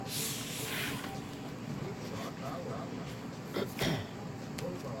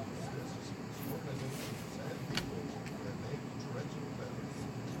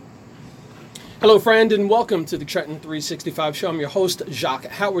Hello, friend, and welcome to the Trenton 365 Show. I'm your host, Jacque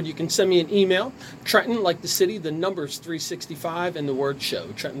Howard. You can send me an email, Trenton, like the city, the numbers 365, and the word show,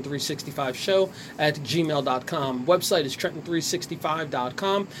 Trenton365show at gmail.com. Website is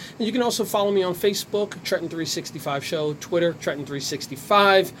Trenton365.com. And you can also follow me on Facebook, Trenton365 Show, Twitter,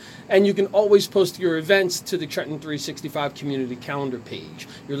 Trenton365, and you can always post your events to the Trenton 365 community calendar page.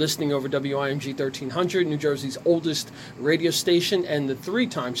 You're listening over WIMG 1300, New Jersey's oldest radio station, and the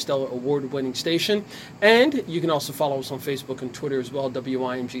three-time Stellar Award-winning station. And you can also follow us on Facebook and Twitter as well,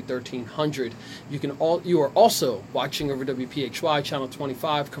 WIMG 1300. You are also watching over WPHY Channel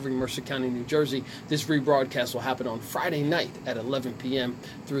 25, covering Mercer County, New Jersey. This rebroadcast will happen on Friday night at 11 p.m.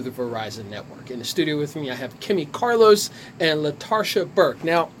 through the Verizon network. In the studio with me, I have Kimme Carlos and Latarsha Burke.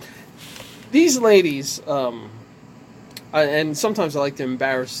 Now, these ladies, and sometimes I like to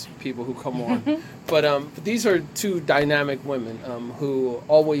embarrass people who come on, but these are two dynamic women who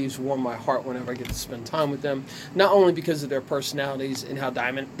always warm my heart whenever I get to spend time with them, not only because of their personalities and how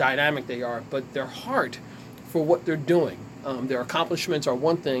dynamic they are, but their heart for what they're doing. Their accomplishments are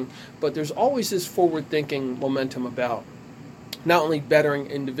one thing, but there's always this forward-thinking momentum about not only bettering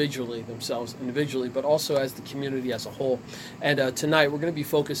themselves individually, but also as the community as a whole. And tonight we're going to be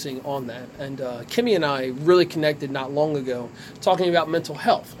focusing on that. And Kimme and I really connected not long ago talking about mental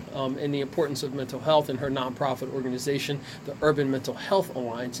health and the importance of mental health in her nonprofit organization, the Urban Mental Health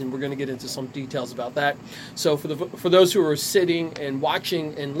Alliance. And we're going to get into some details about that. So for those who are sitting and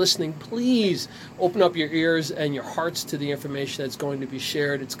watching and listening, please open up your ears and your hearts to the information that's going to be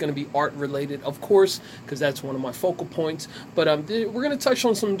shared. It's going to be art related, of course, because that's one of my focal points. But we're going to touch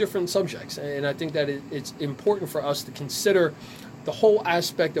on some different subjects, and I think that it's important for us to consider the whole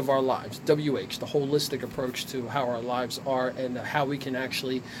aspect of our lives, the holistic approach to how our lives are and how we can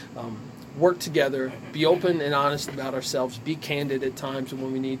actually work together, be open and honest about ourselves, be candid at times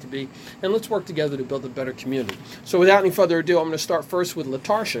when we need to be, and let's work together to build a better community. So without any further ado, I'm going to start first with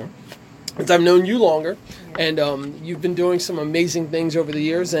Latarsha. Since I've known you longer, and you've been doing some amazing things over the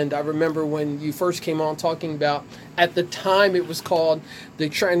years, and I remember when you first came on talking about, at the time it was called the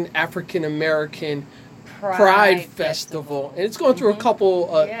Trenton African American Pride Festival. And it's going through a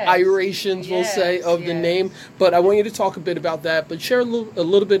couple iterations, we'll say, of the name, but I want you to talk a bit about that, but share a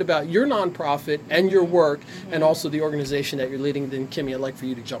little bit about your nonprofit and your work, and also the organization that you're leading. Then Kimme, I'd like for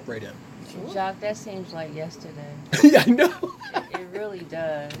you to jump right in. Jacque, that seems like yesterday. Yeah, I know. It really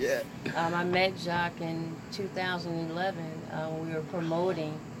does. Yeah. I met Jacque in 2011. We were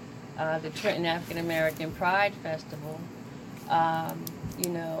promoting the Trenton African American Pride Festival.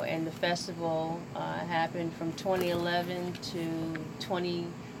 And the festival happened from 2011 to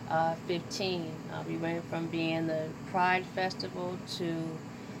 2015. We went from being the Pride Festival to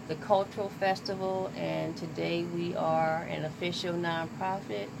the Cultural Festival, and today we are an official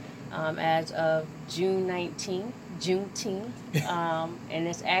nonprofit. As of Juneteenth, and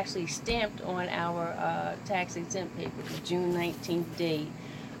it's actually stamped on our tax-exempt paper, the June 19th date.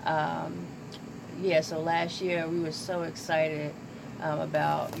 So last year we were so excited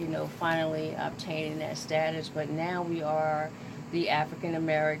about, finally obtaining that status, but now we are the African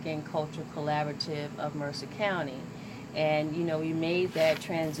American Cultural Collaborative of Mercer County. And, we made that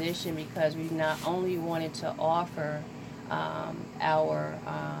transition because we not only wanted to offer our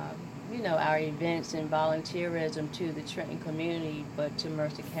events and volunteerism to the Trenton community, but to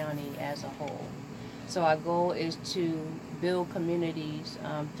Mercer County as a whole. So our goal is to build communities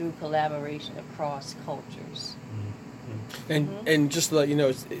through collaboration across cultures. And just to let you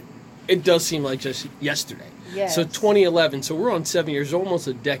know, it does seem like just yesterday. Yes. So 2011, so we're on 7 years, almost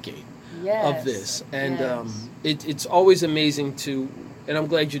a decade of this. And it's always amazing and I'm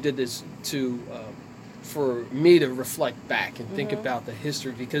glad you did this, for me to reflect back and think about the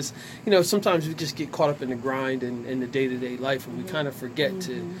history, because sometimes we just get caught up in the grind and in the day-to-day life, and we kind of forget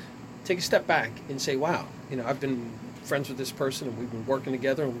to take a step back and say, wow, I've been friends with this person and we've been working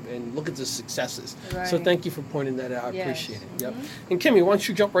together, and look at the successes. Right. So thank you for pointing that out. I appreciate it. Yep. And Kimme, why don't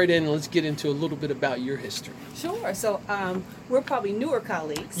you jump right in and let's get into a little bit about your history. Sure. So we're probably newer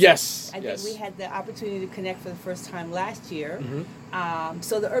colleagues. Yes. I think we had the opportunity to connect for the first time last year.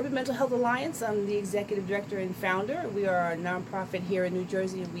 So the Urban Mental Health Alliance, I'm the executive director and founder. We are a nonprofit here in New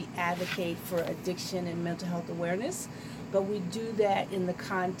Jersey, and we advocate for addiction and mental health awareness. But we do that in the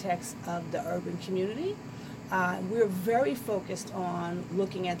context of the urban community. We're very focused on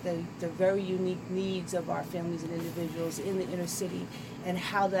looking at the very unique needs of our families and individuals in the inner city and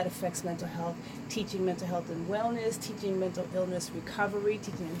how that affects mental health, teaching mental health and wellness, teaching mental illness recovery,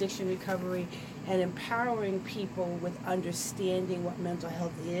 teaching addiction recovery, and empowering people with understanding what mental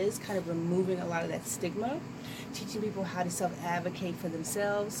health is, kind of removing a lot of that stigma, teaching people how to self-advocate for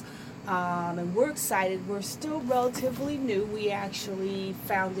themselves, And we're excited. We're still relatively new. We actually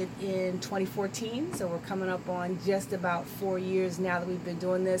founded in 2014, so we're coming up on just about 4 years now that we've been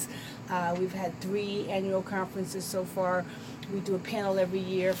doing this. We've had 3 annual conferences so far. We do a panel every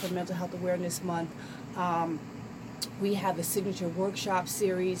year for Mental Health Awareness Month. We have a signature workshop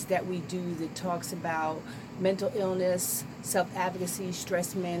series that we do that talks about mental illness, self-advocacy,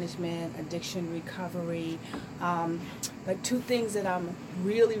 stress management, addiction recovery. But 2 things that I'm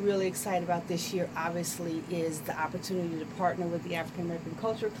really, really excited about this year, obviously, is the opportunity to partner with the African American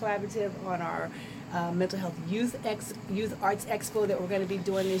Culture Collaborative on our Mental Health Youth Arts Expo that we're going to be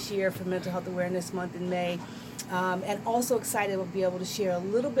doing this year for Mental Health Awareness Month in May. And also excited we'll be able to share a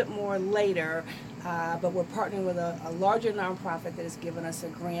little bit more later, but we're partnering with a larger nonprofit that has given us a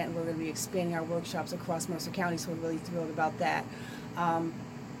grant, and we're going to be expanding our workshops across Mercer County, so we're really thrilled about that.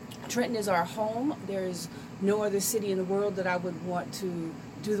 Trenton is our home. There's no other city in the world that I would want to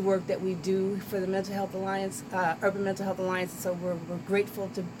do the work that we do for the Mental Health Alliance, Urban Mental Health Alliance. So we're grateful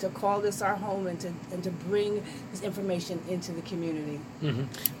to call this our home and to bring this information into the community. Mm-hmm.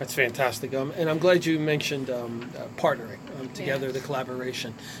 That's fantastic. And I'm glad you mentioned partnering together, Yes. the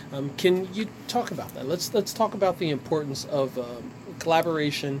collaboration. Can you talk about that? Let's talk about the importance of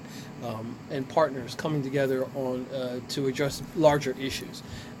collaboration and partners coming together on to address larger issues.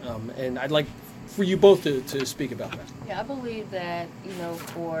 And I'd like for you both to speak about that. Yeah, I believe that,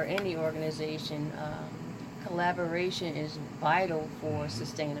 for any organization, collaboration is vital for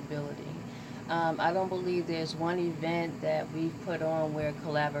sustainability. I don't believe there's one event that we've put on where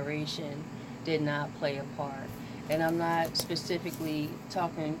collaboration did not play a part. And I'm not specifically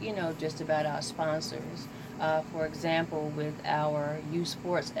talking, just about our sponsors. For example, with our Youth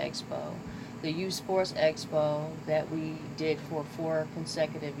Sports Expo. The Youth Sports Expo that we did for 4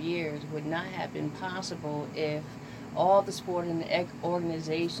 consecutive years would not have been possible if all the sporting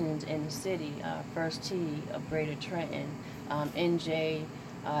organizations in the city, First Tee of Greater Trenton, NJ,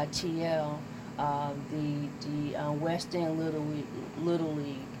 TL, the West End Little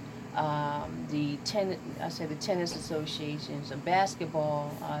League, the tennis associations, the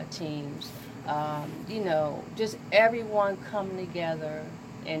basketball teams, just everyone coming together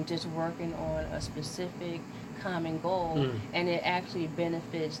and just working on a specific common goal, and it actually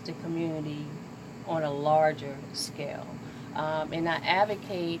benefits the community on a larger scale. And I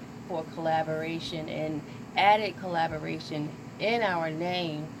advocate for collaboration and added collaboration in our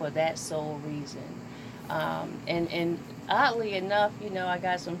name for that sole reason. And oddly enough, I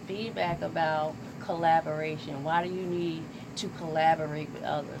got some feedback about collaboration. Why do you need to collaborate with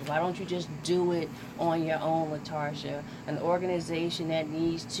others? Why don't you just do it on your own, Latarsha? An organization that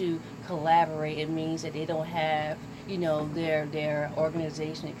needs to collaborate, it means that they don't have, their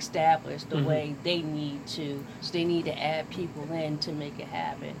organization established the way they need to. So they need to add people in to make it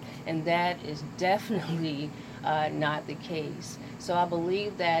happen. And that is definitely not the case. So I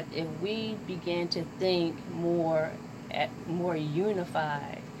believe that if we begin to think more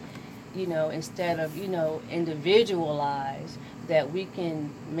unified, instead of, individualized, that we can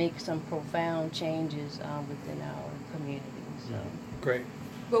make some profound changes within our community. So. Great.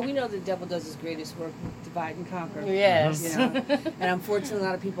 But we know the devil does his greatest work with divide and conquer. Yes. And unfortunately, a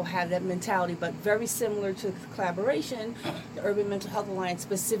lot of people have that mentality. But very similar to collaboration, the Urban Mental Health Alliance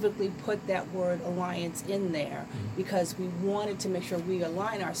specifically put that word alliance in there because we wanted to make sure we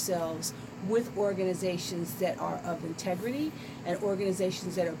align ourselves with organizations that are of integrity and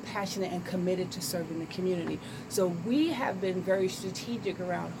organizations that are passionate and committed to serving the community. So we have been very strategic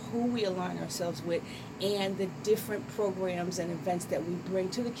around who we align ourselves with and the different programs and events that we bring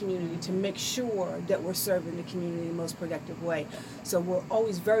to the community to make sure that we're serving the community in the most productive way. So we're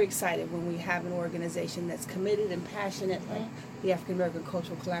always very excited when we have an organization that's committed and passionate, like the African American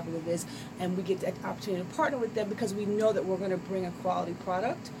Cultural Collaborative is, and we get the opportunity to partner with them because we know that we're going to bring a quality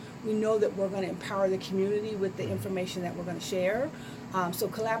product. We know that we're going to empower the community with the information that we're going to share. So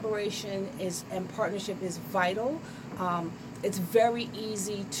collaboration and partnership is vital. It's very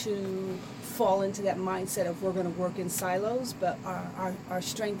easy to fall into that mindset of we're going to work in silos, but our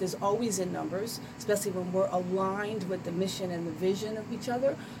strength is always in numbers, especially when we're aligned with the mission and the vision of each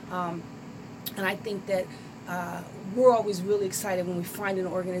other. And I think that we're always really excited when we find an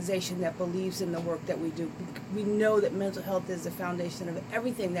organization that believes in the work that we do. We know that mental health is the foundation of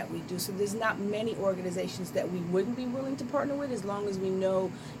everything that we do, so there's not many organizations that we wouldn't be willing to partner with as long as we know,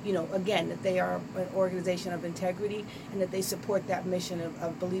 again, that they are an organization of integrity and that they support that mission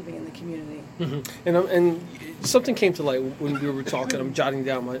of believing in the community. And something came to light when we were talking. I'm jotting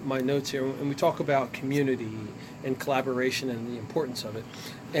down my notes here, and we talk about community and collaboration and the importance of it.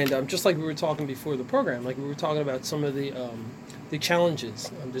 And just like we were talking before the program, like we were talking about some some of the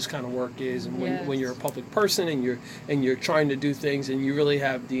challenges of this kind of work is, and when you're a public person and you're trying to do things and you really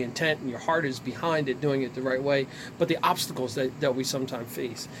have the intent and your heart is behind it, doing it the right way, but the obstacles that we sometimes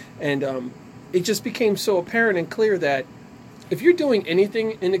face. And it just became so apparent and clear that if you're doing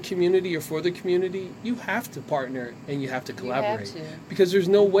anything in the community or for the community, you have to partner and you have to collaborate. You have to. Because there's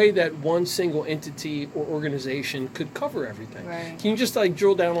no way that one single entity or organization could cover everything. Right. Can you just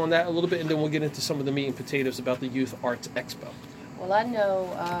drill down on that a little bit, and then we'll get into some of the meat and potatoes about the Youth Arts Expo? Well, I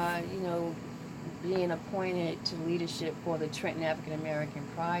know, being appointed to leadership for the Trenton African American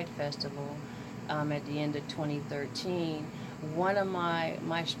Pride Festival at the end of 2013, one of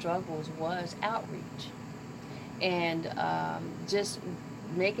my struggles was outreach. And just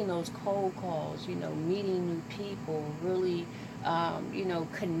making those cold calls, meeting new people, really,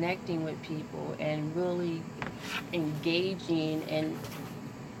 connecting with people and really engaging and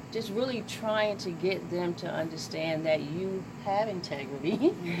just really trying to get them to understand that you have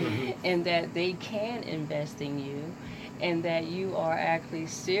integrity and that they can invest in you and that you are actually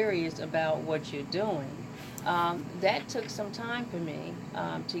serious about what you're doing. That took some time for me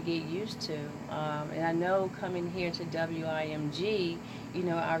to get used to. And I know coming here to WIMG,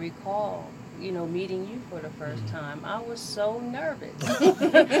 I recall, meeting you for the first time. I was so nervous.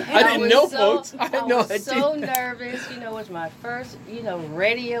 I didn't know, folks. I had no idea. I was so nervous. It was my first,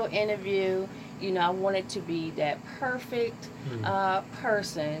 radio interview. I wanted to be that perfect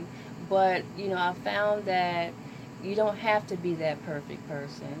person. But, I found that you don't have to be that perfect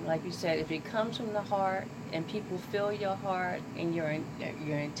person. Like you said, if it comes from the heart and people feel your heart and your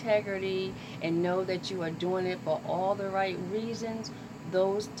integrity and know that you are doing it for all the right reasons,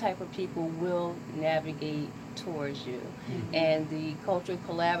 those type of people will navigate towards you. And the Cultural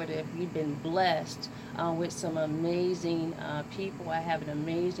Collaborative, we've been blessed with some amazing people. I have an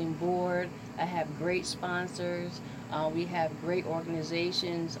amazing board. I have great sponsors. We have great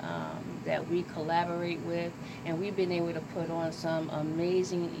organizations that we collaborate with, and we've been able to put on some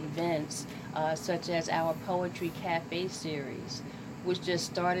amazing events, such as our Poetry Cafe series, which just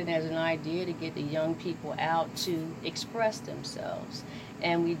started as an idea to get the young people out to express themselves.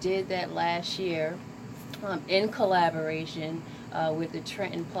 And we did that last year in collaboration with the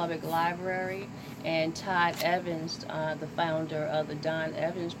Trenton Public Library and Todd Evans, the founder of the Don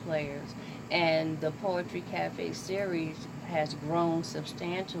Evans Players. And the Poetry Cafe series has grown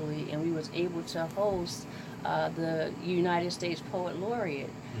substantially, and we was able to host the United States Poet Laureate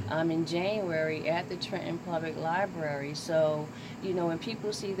in January at the Trenton Public Library. So, when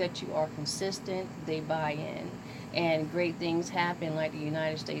people see that you are consistent, they buy in. And great things happen, like the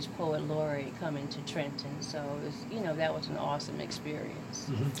United States Poet Laureate coming to Trenton. So, that was an awesome experience.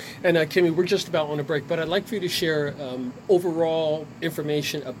 And Kimme, we're just about on a break, but I'd like for you to share overall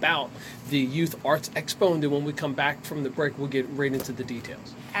information about the Youth Arts Expo, and then when we come back from the break, we'll get right into the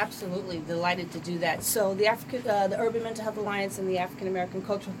details. Absolutely, delighted to do that. So the Urban Mental Health Alliance and the African American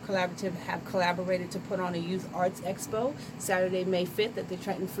Cultural Collaborative have collaborated to put on a Youth Arts Expo Saturday, May 5th at the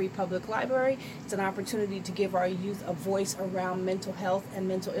Trenton Free Public Library. It's an opportunity to give our youth a voice around mental health and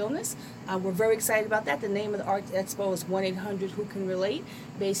mental illness. We're very excited about that. The name of the Arts Expo is 1-800-WHO-CAN-RELATE,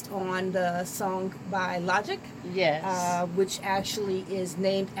 based on the song by Jacque. Yes. Which actually is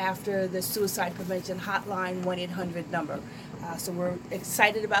named after the suicide prevention hotline 1-800 number. So we're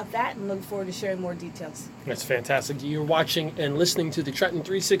excited about that and look forward to sharing more details. That's fantastic. You're watching and listening to the Trenton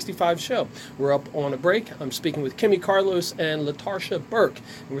 365 show. We're up on a break. I'm speaking with Kimme Carlos and Latarsha Burke.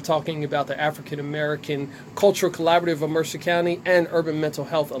 And we're talking about the African American Cultural Collaborative of Mercer County and Urban Mental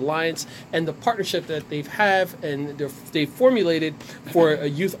Health Alliance and the partnership that they've formulated for a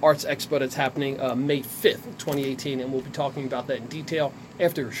Youth Arts Expo that's happening May 5th, 2018. And we'll be talking about that in detail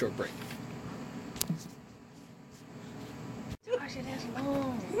after a short break. That's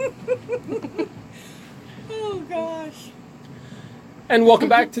long. Oh, gosh. And welcome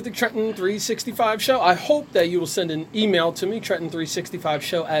back to the Trenton 365 show. I hope that you will send an email to me,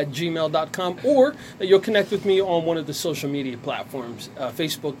 trenton365show@gmail.com, or that you'll connect with me on one of the social media platforms,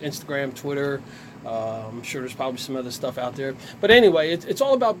 Facebook, Instagram, Twitter. I'm sure there's probably some other stuff out there. But anyway, it's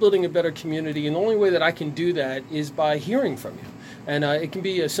all about building a better community, and the only way that I can do that is by hearing from you. And it can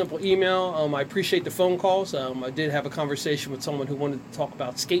be a simple email. I appreciate the phone calls. I did have a conversation with someone who wanted to talk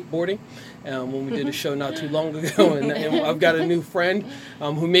about skateboarding when we did a show not too long ago. And I've got a new friend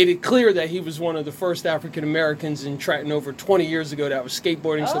who made it clear that he was one of the first African Americans in Trenton over 20 years ago that was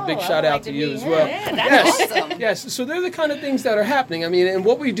skateboarding. So big shout out to you as well. Yeah, that's awesome. Yes, so they're the kind of things that are happening. I mean, and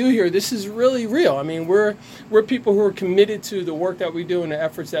what we do here, this is really real. I mean, we're people who are committed to the work that we do and the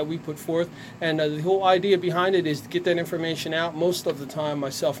efforts that we put forth. And the whole idea behind it is to get that information out. Most most of the time,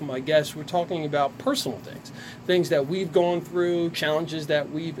 myself and my guests, we're talking about personal things that we've gone through, challenges that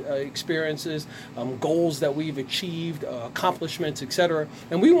we've experiences, goals that we've achieved, accomplishments, etc.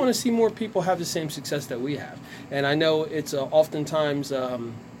 And we want to see more people have the same success that we have. And I know it's oftentimes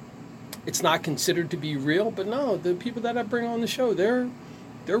it's not considered to be real, but no, the people that I bring on the show, they're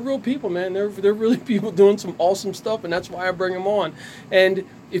real people, man. They're really people doing some awesome stuff, and that's why I bring them on. And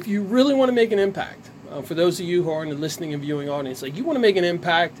if you really want to make an impact, for those of you who are in the listening and viewing audience, like you want to make an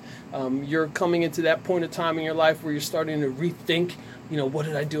impact, you're coming into that point of time in your life where you're starting to rethink, what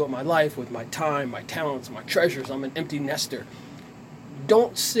did I do with my life, with my time, my talents, my treasures? I'm an empty nester.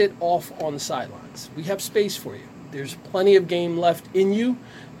 Don't sit off on the sidelines. We have space for you. There's plenty of game left in you.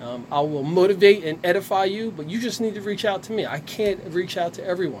 I will motivate and edify you, but you just need to reach out to me. I can't reach out to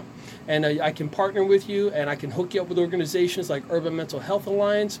everyone. And I can partner with you, and I can hook you up with organizations like Urban Mental Health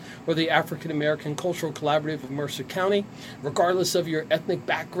Alliance or the African American Cultural Collaborative of Mercer County. Regardless of your ethnic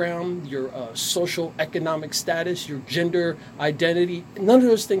background, your social economic status, your gender identity, none of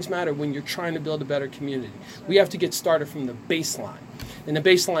those things matter when you're trying to build a better community. We have to get started from the baseline. And the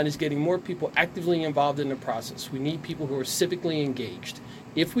baseline is getting more people actively involved in the process. We need people who are civically engaged.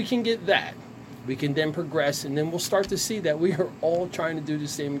 If we can get that, we can then progress, and then we'll start to see that we are all trying to do the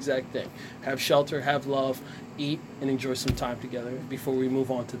same exact thing. Have shelter, have love, eat, and enjoy some time together before we move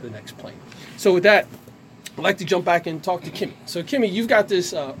on to the next plane. So with that, I'd like to jump back and talk to Kimme. So Kimme, you've got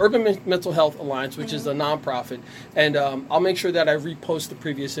this Urban Mental Health Alliance, which is a nonprofit, and I'll make sure that I repost the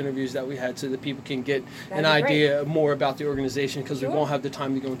previous interviews that we had so that people can get an idea more about the organization, because we won't have the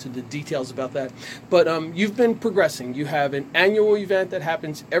time to go into the details about that. But you've been progressing. You have an annual event that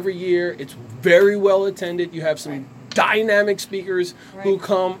happens every year. It's very well attended. You have some dynamic speakers who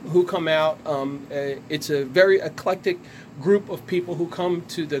come out. It's a very eclectic group of people who come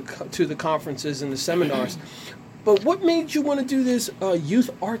to the conferences and the seminars. But what made you want to do this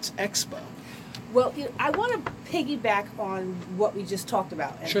Youth Arts Expo? Well, I want to piggyback on what we just talked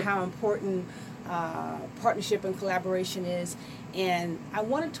about and how important partnership and collaboration is. And I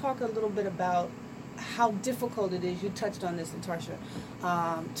want to talk a little bit about how difficult it is, you touched on this,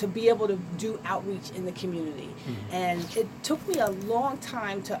 Latarsha, to be able to do outreach in the community. Mm-hmm. And it took me a long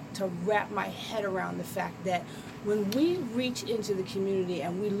time to wrap my head around the fact that when we reach into the community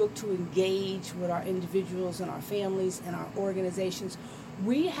and we look to engage with our individuals and our families and our organizations,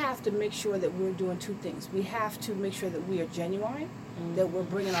 we have to make sure that we're doing two things. We have to make sure that we are genuine, that we're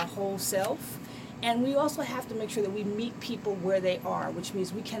bringing our whole self, and we also have to make sure that we meet people where they are, which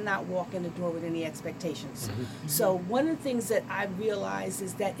means we cannot walk in the door with any expectations. Mm-hmm. So one of the things that I realized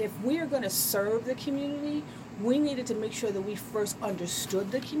is that if we are going to serve the community, we needed to make sure that we first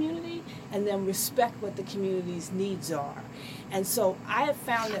understood the community and then respect what the community's needs are. And so I have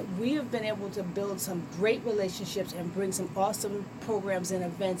found that we have been able to build some great relationships and bring some awesome programs and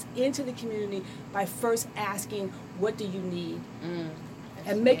events into the community by first asking, what do you need?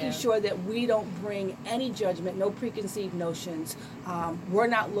 And making sure that we don't bring any judgment, no preconceived notions. We're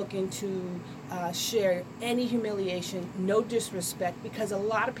not looking to share any humiliation, no disrespect, because a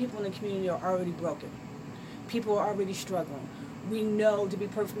lot of people in the community are already broken. People are already struggling. We know, to be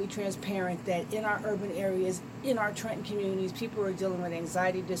perfectly transparent, that in our urban areas, in our Trenton communities, people are dealing with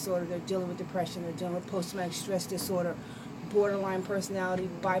anxiety disorder, they're dealing with depression, they're dealing with post-traumatic stress disorder, borderline personality,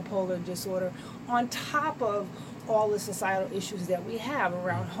 bipolar disorder, on top of all the societal issues that we have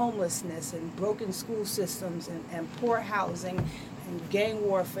around homelessness and broken school systems and poor housing and gang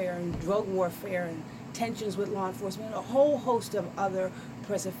warfare and drug warfare and tensions with law enforcement and a whole host of other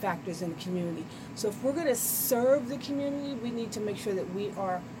present factors in the community. So if we're going to serve the community, we need to make sure that we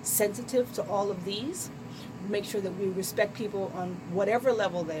are sensitive to all of these, make sure that we respect people on whatever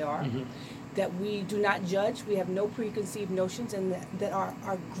level they are, that we do not judge, we have no preconceived notions, and that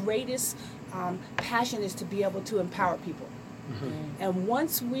our greatest passion is to be able to empower people. And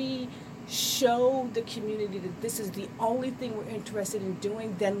once we show the community that this is the only thing we're interested in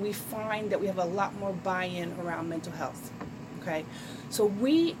doing, then we find that we have a lot more buy-in around mental health. Okay, so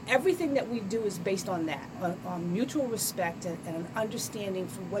everything that we do is based on that, on mutual respect and an understanding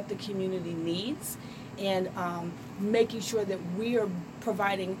for what the community needs, and making sure that we are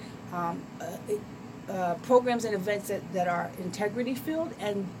providing programs and events that are integrity filled,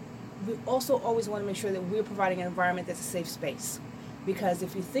 and we also always want to make sure that we're providing an environment that's a safe space. Because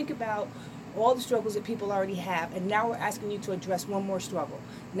if you think about all the struggles that people already have, and now we're asking you to address one more struggle.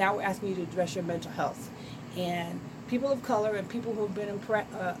 Now we're asking you to address your mental health. And people of color and people who have been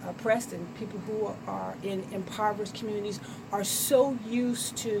oppressed and people who are in impoverished communities are so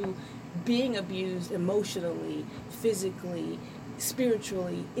used to being abused emotionally, physically,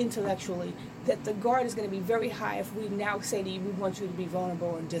 spiritually, intellectually, that the guard is going to be very high if we now say to you, we want you to be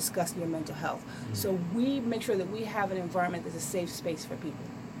vulnerable and discuss your mental health. So we make sure that we have an environment that's a safe space for people.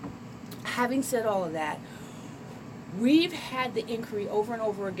 Having said all of that, we've had the inquiry over and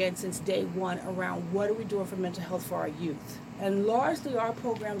over again since day one around what are we doing for mental health for our youth. And largely our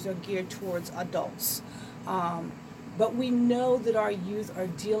programs are geared towards adults. But we know that our youth are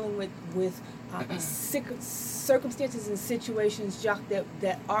dealing with circumstances and situations, Jacque,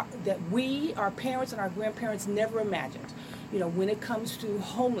 that we, our parents and our grandparents never imagined. You know, when it comes to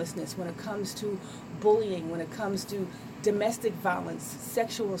homelessness, when it comes to bullying, when it comes to domestic violence,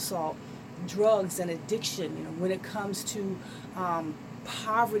 sexual assault, drugs and addiction, you know, when it comes to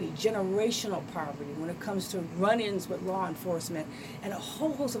poverty, generational poverty, when it comes to run-ins with law enforcement, and a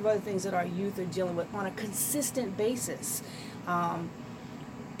whole host of other things that our youth are dealing with on a consistent basis.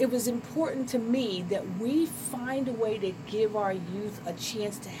 It was important to me that we find a way to give our youth a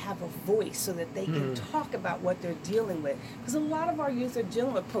chance to have a voice so that they can talk about what they're dealing with. Because a lot of our youth are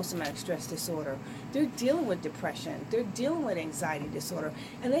dealing with post-traumatic stress disorder. They're dealing with depression. They're dealing with anxiety disorder.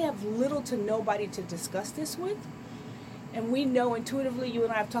 And they have little to nobody to discuss this with. And we know intuitively, you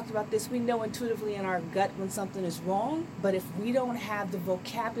and I have talked about this, we know intuitively in our gut when something is wrong, but if we don't have the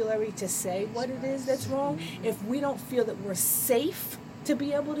vocabulary to say what it is that's wrong, if we don't feel that we're safe to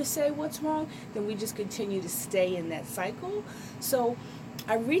be able to say what's wrong, then we just continue to stay in that cycle. So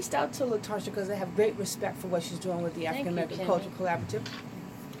I reached out to Latarsha because I have great respect for what she's doing with the African American Cultural Collaborative.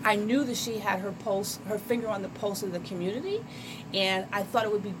 I knew that she had her finger on the pulse of the community, and I thought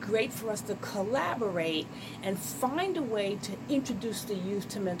it would be great for us to collaborate and find a way to introduce the youth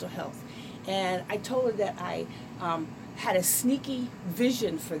to mental health. And I told her that I had a sneaky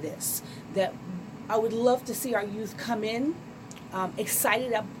vision for this, that I would love to see our youth come in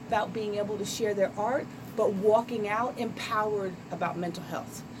excited about being able to share their art, but walking out empowered about mental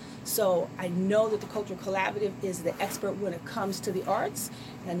health. So I know that the Cultural Collaborative is the expert when it comes to the arts,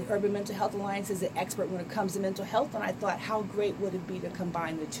 and the Urban Mental Health Alliance is the expert when it comes to mental health, and I thought how great would it be to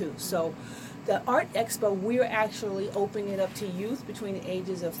combine the two. So the Art Expo, we're actually opening it up to youth between the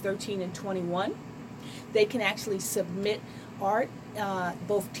ages of 13 and 21. They can actually submit art,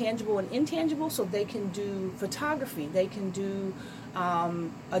 both tangible and intangible, so they can do photography, they can do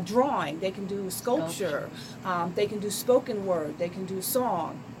a drawing, they can do sculpture, they can do spoken word, they can do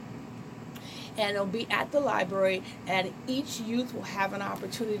song. And it'll be at the library, and each youth will have an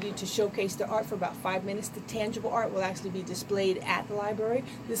opportunity to showcase their art for about 5 minutes. The tangible art will actually be displayed at the library.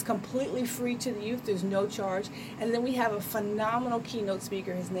 This is completely free to the youth. There's no charge. And then we have a phenomenal keynote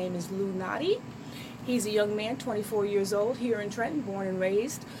speaker. His name is Lou Nadi. He's a young man, 24 years old, here in Trenton, born and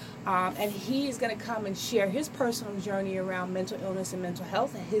raised. And he is going to come and share his personal journey around mental illness and mental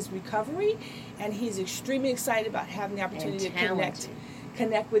health and his recovery. And he's extremely excited about having the opportunity to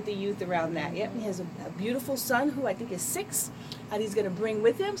connect with the youth around that. Yep, he has a beautiful son who I think is 6, and he's going to bring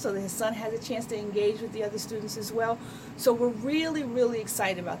with him so that his son has a chance to engage with the other students as well. So we're really, really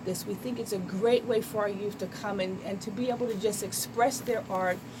excited about this. We think it's a great way for our youth to come and to be able to just express their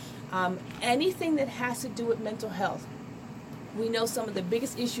art, anything that has to do with mental health. We know some of the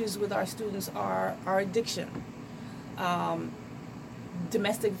biggest issues with our students are addiction,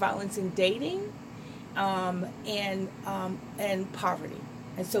 domestic violence in dating, and poverty.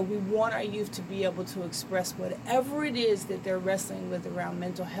 And so we want our youth to be able to express whatever it is that they're wrestling with around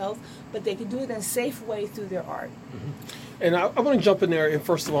mental health, but they can do it in a safe way through their art. And I want to jump in there and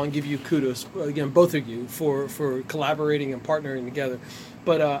first of all and give you kudos, again, both of you, for collaborating and partnering together.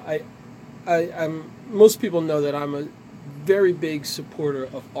 But I'm most people know that I'm a very big supporter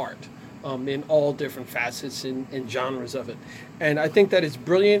of art. In all different facets and genres of it. And I think that it's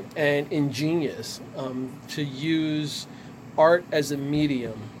brilliant and ingenious to use art as a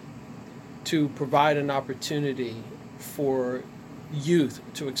medium to provide an opportunity for youth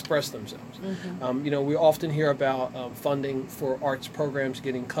to express themselves. We often hear about funding for arts programs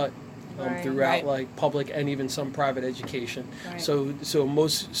getting cut throughout like public and even some private education. So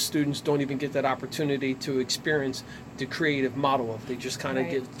most students don't even get that opportunity to experience the creative model of it. They just kind of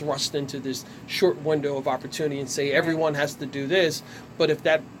get thrust into this short window of opportunity and say everyone has to do this. But if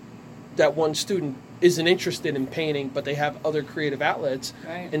that one student isn't interested in painting, but they have other creative outlets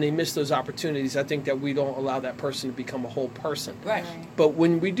and they miss those opportunities, I think that we don't allow that person to become a whole person. But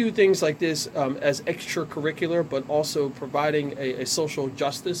when we do things like this as extracurricular, but also providing a social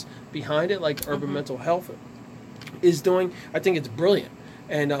justice behind it, like Urban Mental Health is doing, I think it's brilliant.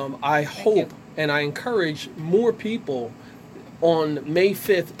 And I hope and I encourage more people on May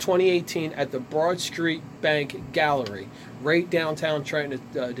 5th, 2018 at the Broad Street Bank Gallery, right downtown Trenton.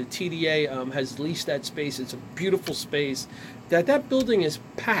 The TDA has leased that space. It's a beautiful space. That building is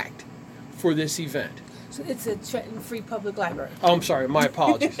packed for this event. So it's a Trenton Free Public Library. Oh, I'm sorry. My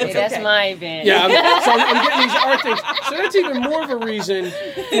apologies. Hey, that's my event. Yeah, I'm getting these art things. So that's even more of a reason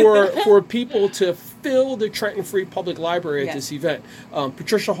for people to fill the Trenton Free Public Library at this event.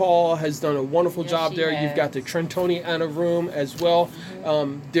 Patricia Hall has done a wonderful job there. You've got the Trentoniana room as well.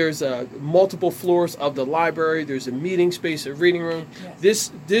 There's multiple floors of the library. There's a meeting space, a reading room.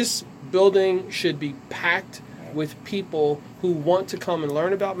 Yes. This building should be packed with people who want to come and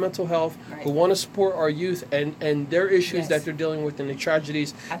learn about mental health, who want to support our youth and their issues that they're dealing with and the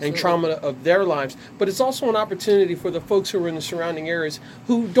tragedies and trauma of their lives. But it's also an opportunity for the folks who are in the surrounding areas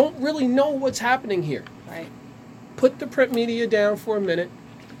who don't really know what's happening here. Right. Put the print media down for a minute.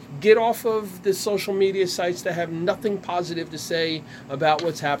 Get off of the social media sites that have nothing positive to say about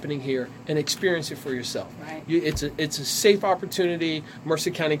what's happening here and experience it for yourself. Right. It's a safe opportunity.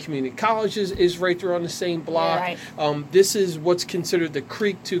 Mercer County Community College is right there on the same block. This is what's considered the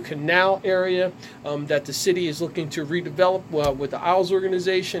Creek to Canal area that the city is looking to redevelop with the Isles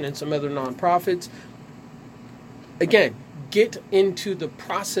organization and some other nonprofits. Again, get into the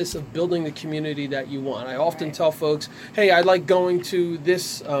process of building the community that you want. I often tell folks, hey, I like going to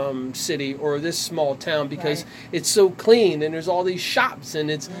this city or this small town because it's so clean and there's all these shops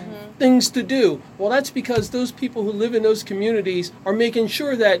and it's things to do. Well, that's because those people who live in those communities are making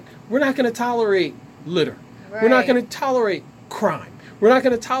sure that we're not going to tolerate litter. We're not going to tolerate crime. We're not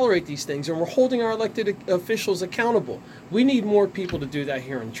going to tolerate these things, and we're holding our elected officials accountable. We need more people to do that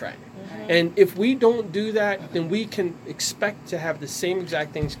here in Trenton. And if we don't do that, then we can expect to have the same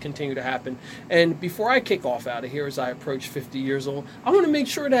exact things continue to happen. And before I kick off out of here, as I approach 50 years old, I want to make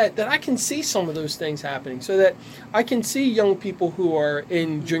sure that I can see some of those things happening so that I can see young people who are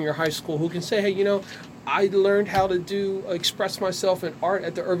in junior high school who can say, hey, you know, I learned how to express myself in art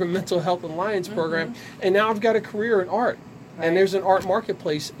at the Urban Mental Health Alliance program, and now I've got a career in art. And there's an art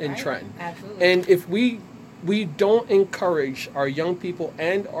marketplace in Trenton. Absolutely. And if we don't encourage our young people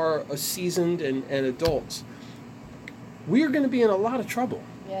and our seasoned and adults, we are going to be in a lot of trouble.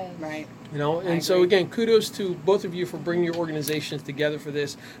 Yeah. Right. You know, and so again, kudos to both of you for bringing your organizations together for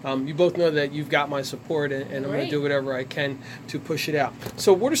this. You both know that you've got my support, and I'm going to do whatever I can to push it out.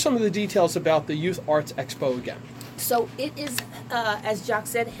 So what are some of the details about the Youth Arts Expo again? So it is, as Jacque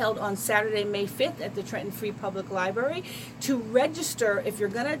said, held on Saturday, May 5th at the Trenton Free Public Library. To register, if you're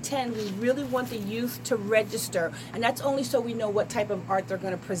going to attend, we really want the youth to register. And that's only so we know what type of art they're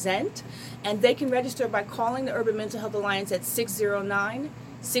going to present. And they can register by calling the Urban Mental Health Alliance at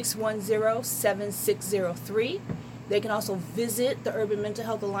 609-610-7603. They can also visit the Urban Mental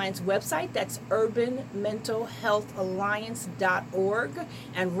Health Alliance website. That's urbanmentalhealthalliance.org.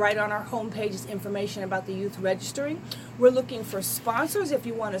 And right on our homepage is information about the youth registering. We're looking for sponsors. If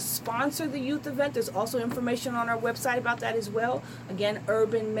you want to sponsor the youth event, there's also information on our website about that as well. Again,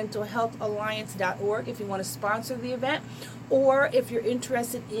 urbanmentalhealthalliance.org if you want to sponsor the event. Or if you're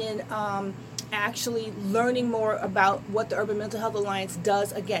interested in actually learning more about what the Urban Mental Health Alliance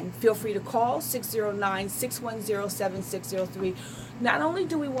does, again, feel free to call 609-610-7603. Not only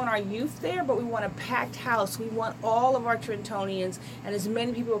do we want our youth there, but we want a packed house. We want all of our Trentonians and as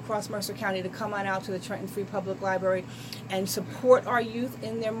many people across Mercer County to come on out to the Trenton Free Public Library and support our youth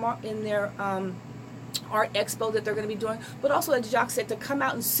in their art expo that they're going to be doing, but also, as Jacque said, to come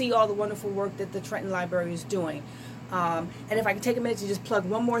out and see all the wonderful work that the Trenton Library is doing. And if I could take a minute to just plug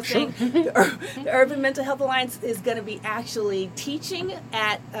one more thing, the Urban Mental Health Alliance is going to be actually teaching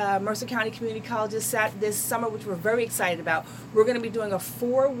at Mercer County Community College this summer, which we're very excited about. We're going to be doing a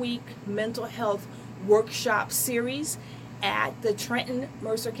 4-week mental health workshop series at the Trenton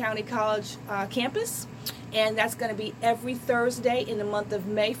Mercer County College campus. And that's going to be every Thursday in the month of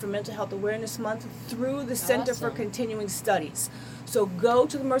May for Mental Health Awareness Month through the Center for Continuing Studies. So go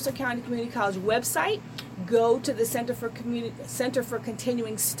to the Mercer County Community College website, go to the Center for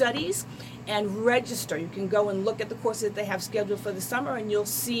Continuing Studies, and register. You can go and look at the courses that they have scheduled for the summer, and you'll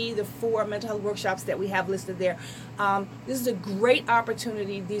see the 4 mental health workshops that we have listed there. This is a great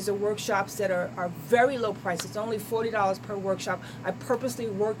opportunity. These are workshops that are very low price. It's only $40 per workshop. I purposely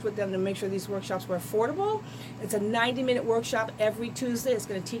worked with them to make sure these workshops were affordable. It's a 90-minute workshop every Tuesday. It's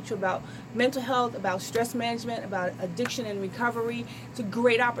going to teach you about mental health, about stress management, about addiction and recovery. It's a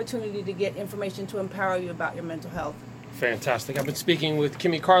great opportunity to get information to empower you about your mental health. Fantastic. I've been speaking with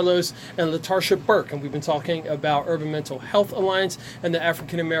Kimme Carlos and Latarsha Burke, and we've been talking about Urban Mental Health Alliance and the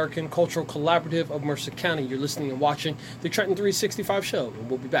African American Cultural Collaborative of Mercer County. You're listening and watching the Trenton 365 show, and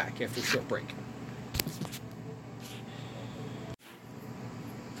we'll be back after a short break.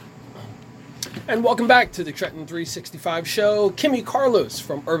 And welcome back to the Trenton 365 show. Kimme Carlos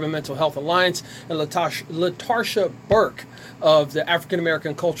from Urban Mental Health Alliance and Latarsha Burke of the African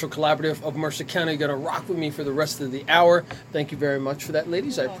American Cultural Collaborative of Mercer County are going to rock with me for the rest of the hour. Thank you very much for that,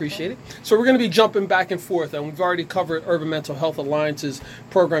 ladies. I appreciate it. So we're going to be jumping back and forth, and we've already covered Urban Mental Health Alliance's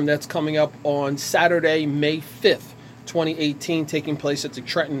program that's coming up on Saturday, May 5th, 2018, taking place at the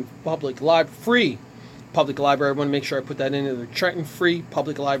Trenton Free Public Library. I want to make sure I put that in there. The Trenton Free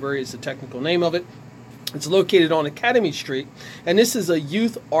Public Library is the technical name of it. It's located on Academy Street, and this is a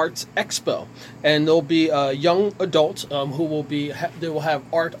youth arts expo. And there'll be young adults who will be they will have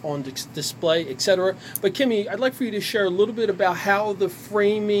art on display, etc. But Kimme, I'd like for you to share a little bit about how the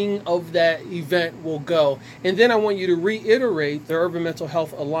framing of that event will go, and then I want you to reiterate the Urban Mental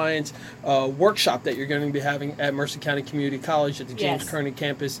Health Alliance workshop that you're going to be having at Mercer County Community College at the James Kearney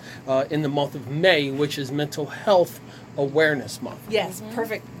campus in the month of May, which is Mental Health Awareness Month. Yes,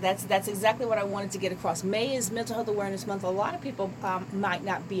 perfect. That's exactly what I wanted to get across. May is Mental Health Awareness Month. A lot of people might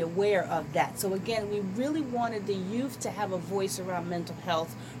not be aware of that. So again, we really wanted the youth to have a voice around mental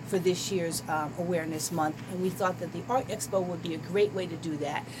health for this year's Awareness Month, and we thought that the Art Expo would be a great way to do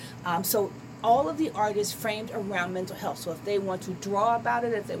that. So all of the art is framed around mental health. So if they want to draw about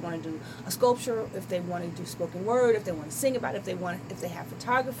it, if they want to do a sculpture, if they want to do spoken word, if they want to sing about it, if they have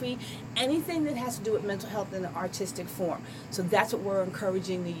photography, anything that has to do with mental health in an artistic form. So that's what we're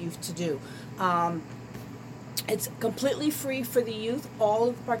encouraging the youth to do. It's completely free for the youth.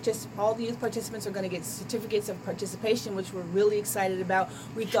 All the youth participants are going to get certificates of participation, which we're really excited about.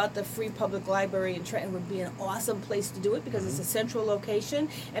 We thought the Free Public Library in Trenton would be an awesome place to do it because it's a central location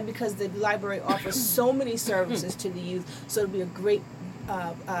and because the library offers so many services to the youth. So it'll be a great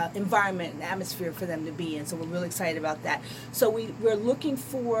environment and atmosphere for them to be in. So we're really excited about that. So we're looking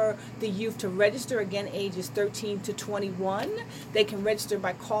for the youth to register, again, ages 13 to 21. They can register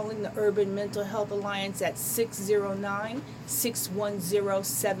by calling the Urban Mental Health Alliance at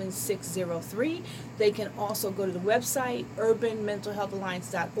 609-610-7603. They can also go to the website,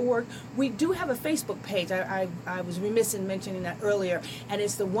 urbanmentalhealthalliance.org. We do have a Facebook page. I was remiss in mentioning that earlier. And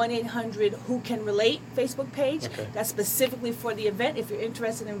it's the 1-800-WHO-CAN-RELATE Facebook page. Okay. That's specifically for the event. If you're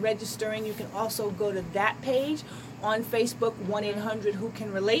interested in registering, you can also go to that page on Facebook,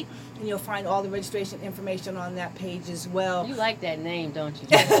 1-800-WHO-CAN-RELATE, and you'll find all the registration information on that page as well. You like that name, don't you?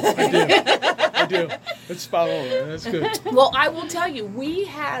 I do. It's spot on, man. That's good. Well, I will tell you, we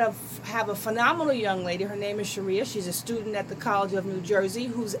have a phenomenal young lady. Her name is Sharia. She's a student at the College of New Jersey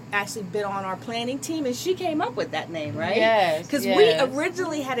who's actually been on our planning team, and she came up with that name, right? Yes. Because we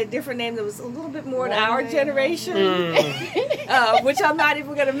originally had a different name that was a little bit more in our generation, which I'm not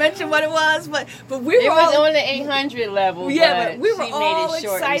even going to mention what it was, but we were all on the 800 level. Yeah, but we were all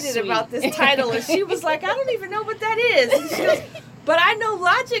excited about this title, and she was like, I don't even know what that is. And she goes, but I know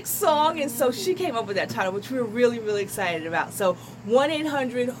Logic's song, and so she came up with that title, which we were really, really excited about. So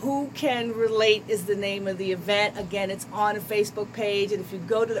 1-800-WHO-CAN-RELATE is the name of the event. Again, it's on a Facebook page, and if you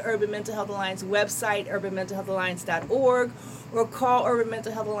go to the Urban Mental Health Alliance website, urbanmentalhealthalliance.org, or call Urban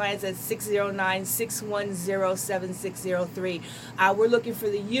Mental Health Alliance at 609-610-7603. We're looking for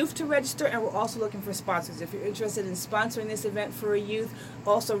the youth to register, and we're also looking for sponsors. If you're interested in sponsoring this event for a youth,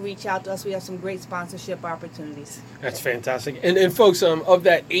 also reach out to us. We have some great sponsorship opportunities. That's fantastic. And folks, of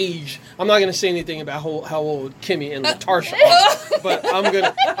that age, I'm not going to say anything about how old Kimme and Latarsha are, but I'm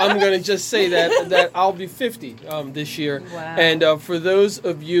gonna just say that I'll be 50 this year. Wow. And for those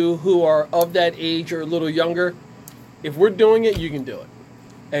of you who are of that age or a little younger, if we're doing it, you can do it.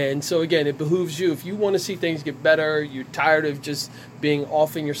 And so again, it behooves you, if you want to see things get better, you're tired of just being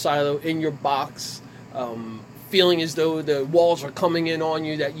off in your silo, in your box, feeling as though the walls are coming in on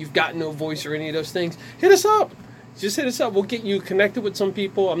you, that you've got no voice or any of those things, hit us up. Just hit us up. We'll get you connected with some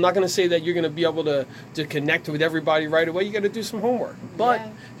people. I'm not going to say that you're going to be able to connect with everybody right away. You got to do some homework. But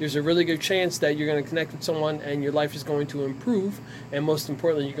there's a really good chance that you're going to connect with someone and your life is going to improve. And most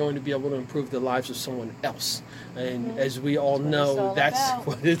importantly, you're going to be able to improve the lives of someone else. And as we all know, that's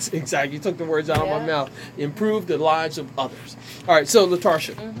what it's exactly. You took the words out of my mouth. Improve the lives of others. All right. So,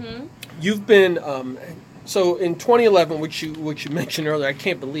 Latarsha, you've been... So in 2011, which you mentioned earlier, I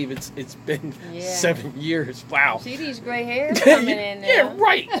can't believe it's been 7 years. Wow. See these gray hairs coming in now. Yeah,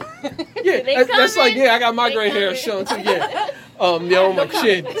 right. Yeah, that's like, I got my gray hair showing too. Yeah, on my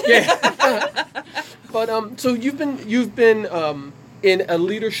chin. Yeah. But so you've been in a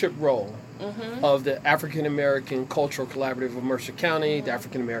leadership role of the African American Cultural Collaborative of Mercer County, the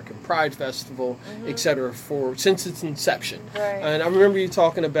African American Pride Festival, et cetera, since its inception. Right. And I remember you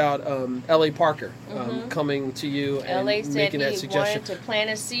talking about L.A. Parker coming to you and L.A. said making that he suggestion. wanted to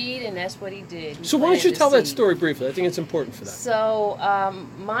plant a seed, and that's what he did. He So why don't you planted tell the that seed. story briefly? I think it's important for that. So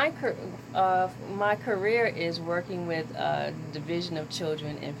my career is working with Division of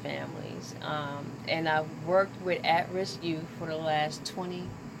Children and Families, and I've worked with at-risk youth for the last 20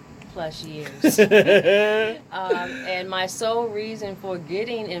 plus years. And my sole reason for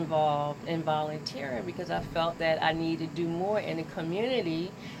getting involved in volunteering, because I felt that I needed to do more in the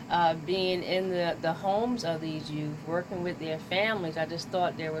community, being in the homes of these youth, working with their families. I just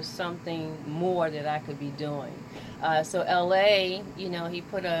thought there was something more that I could be doing. So LA, he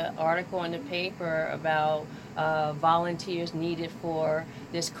put an article in the paper about volunteers needed for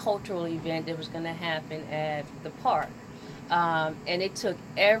this cultural event that was going to happen at the park. And it took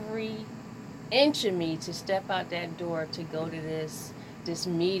every inch of me to step out that door to go to this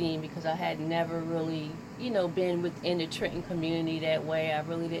meeting, because I had never really, been within the Trenton community that way. I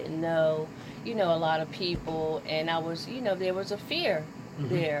really didn't know, a lot of people, and I was, there was a fear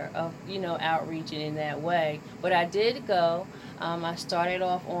there of, outreaching in that way. But I did go. I started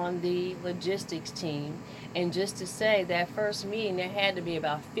off on the logistics team, and just to say, that first meeting, there had to be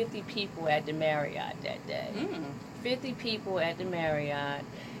about 50 people at the Marriott that day. 50 people at the Marriott,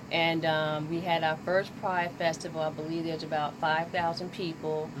 and we had our first Pride Festival. I believe there's about 5,000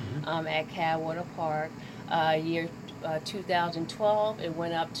 people at Cadwater Park. Year 2012, it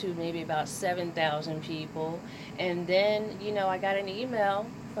went up to maybe about 7,000 people. And then, I got an email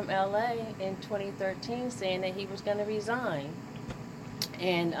from LA in 2013 saying that he was going to resign.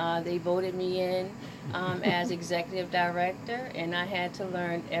 And they voted me in as executive director, and I had to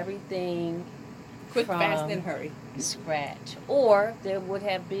learn everything Quick, from fast, and hurry. scratch. Or there would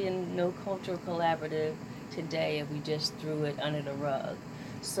have been no cultural collaborative today if we just threw it under the rug.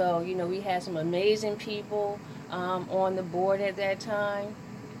 So, we had some amazing people on the board at that time.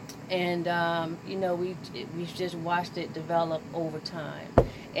 And, we just watched it develop over time.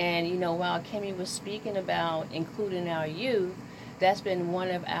 And, while Kimme was speaking about including our youth, that's been one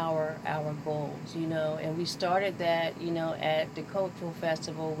of our goals, and we started that, at the cultural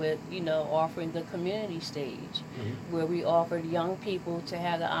festival with, offering the community stage, where we offered young people to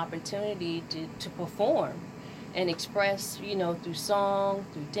have the opportunity to perform and express, through song,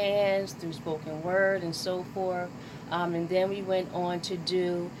 through dance, through spoken word, and so forth. And then we went on to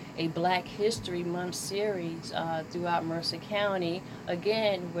do a Black History Month series throughout Mercer County,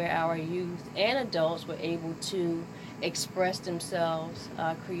 again, where our youth and adults were able to express themselves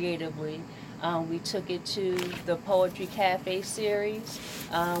creatively. We took it to the Poetry Cafe series,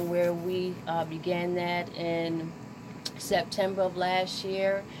 where we began that in September of last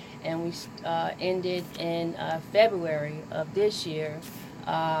year, and we ended in February of this year.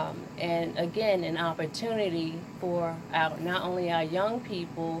 And again, an opportunity for not only our young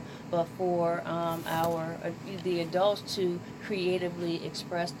people, but for the adults to creatively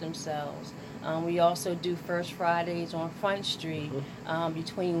express themselves. We also do First Fridays on Front Street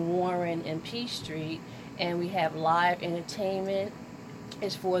between Warren and P Street, and we have live entertainment.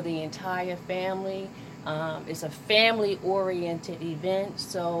 It's for the entire family. It's a family-oriented event,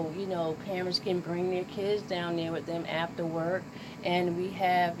 so, parents can bring their kids down there with them after work, and we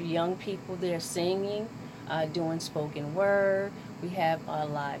have young people there singing, doing spoken word. We have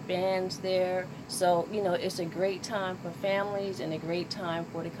live bands there. So, it's a great time for families and a great time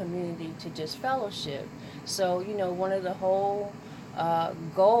for the community to just fellowship. So, one of the whole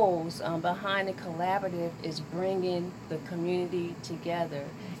goals behind the collaborative is bringing the community together.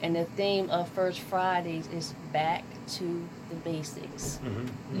 And the theme of First Fridays is back to the basics.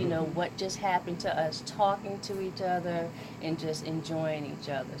 What just happened to us, talking to each other and just enjoying each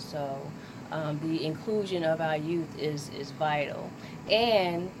other. So the inclusion of our youth is vital.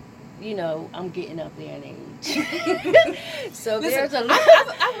 And, I'm getting up there in age. So Listen, there's a lot.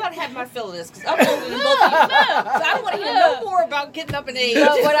 I'm about to have my fill of this, because I'm older than both of you. So I want to hear no more about getting up in age.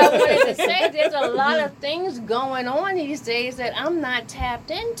 But what I wanted to say, there's a lot of things going on these days that I'm not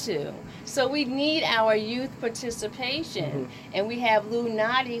tapped into. So we need our youth participation. And we have Lou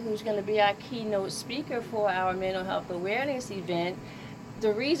Nadi, who's going to be our keynote speaker for our mental health awareness event.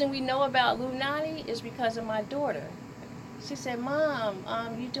 The reason we know about Lou Nadi is because of my daughter. She said, "Mom,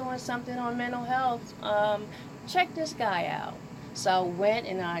 you're doing something on mental health. Check this guy out." So I went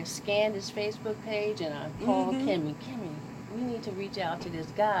and I scanned his Facebook page and I called Kimme. Kimme, we need to reach out to this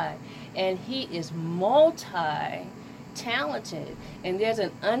guy. And he is multi-talented. And there's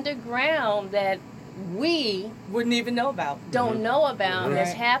an underground that we Wouldn't even know about. don't know about Right.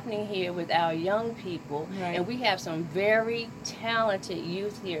 that's happening here with our young people. Right. And we have some very talented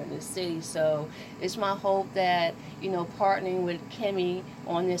youth here in the city. So it's my hope that, partnering with Kimme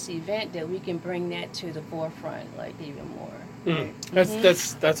on this event, that we can bring that to the forefront, like even more.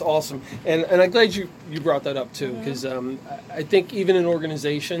 That's awesome, and I'm glad you brought that up too, because I think even in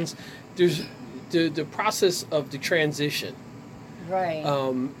organizations, there's the process of the transition. Right.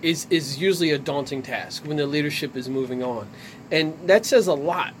 Is usually a daunting task when the leadership is moving on. And that says a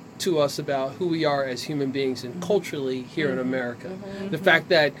lot to us about who we are as human beings and culturally here in America. The fact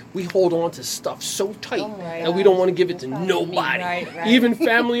that we hold on to stuff so tight that we don't want to give it to nobody. Right. Even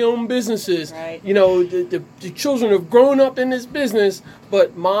family-owned businesses, Right. the children have grown up in this business,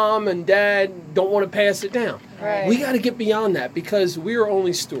 but mom and dad don't want to pass it down. Right. We got to get beyond that because we are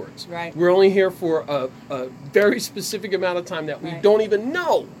only stewards. Right. We're only here for a very specific amount of time that we Right. don't even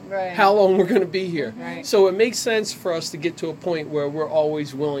know Right. how long we're going to be here. Right. So it makes sense for us to get to a point where we're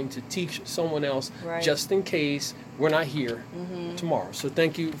always willing to teach someone else Right. just in case we're not here tomorrow. So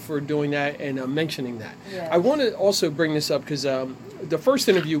thank you for doing that and mentioning that. Yes. I want to also bring this up because the first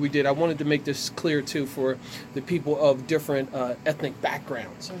interview we did, I wanted to make this clear too for the people of different ethnic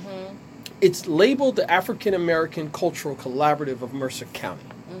backgrounds. It's labeled the African American Cultural Collaborative of Mercer County.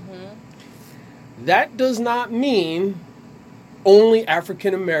 That does not mean only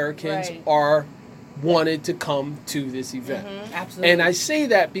African Americans Right. are wanted to come to this event. Absolutely. And I say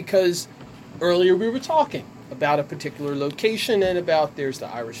that because earlier we were talking about a particular location and about there's the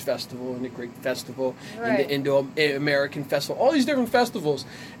Irish Festival and the Greek Festival and Right. the Indo-American Festival, all these different festivals.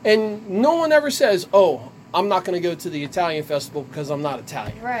 And no one ever says, oh, I'm not going to go to the Italian Festival because I'm not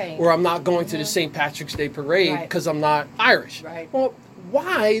Italian. Right. Or I'm not going to the St. Patrick's Day Parade Right. because I'm not Irish. Right. Well,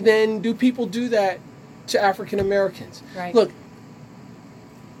 why then do people do that to African Americans? Right. Look,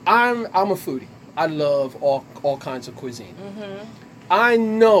 I'm a foodie. I love all kinds of cuisine. I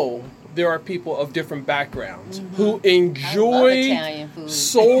know there are people of different backgrounds who I love enjoy Italian food.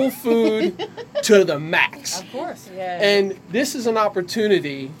 soul food to the max. Of course. Yeah. And this is an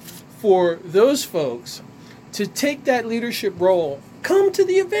opportunity for those folks to take that leadership role, come to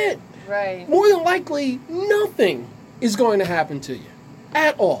the event. Right. More than likely, nothing is going to happen to you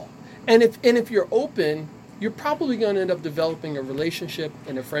at all. And if you're open, you're probably going to end up developing a relationship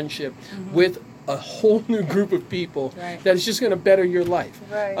and a friendship with a whole new group of people Right. that is just going to better your life.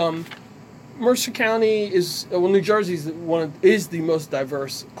 Right. Mercer County New Jersey is the most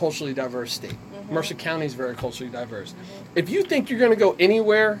diverse, culturally diverse state. Mercer County is very culturally diverse. If you think you're going to go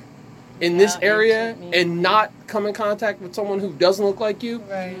anywhere in this Without area instant and not come in contact with someone who doesn't look like you,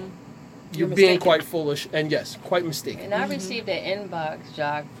 Right. you're You're being mistaken. quite foolish and yes, quite mistaken. And I received an inbox,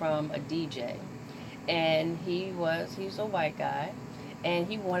 Jacque, from a DJ, and he's a white guy, and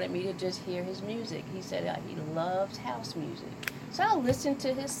he wanted me to just hear his music. He said he loves house music. So I listened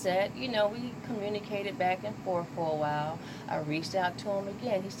to his set. We communicated back and forth for a while. I reached out to him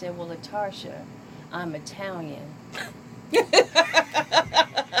again. He said, well, Latarsha, I'm Italian.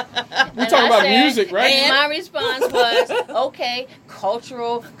 We're talking about music, right? And my response was, okay,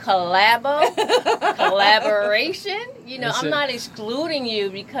 cultural collaboration. That's I'm it. not excluding you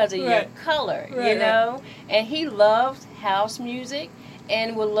because of your Right. color, Right, right. And he loves house music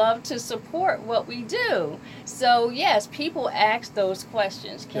and would love to support what we do. So, yes, people ask those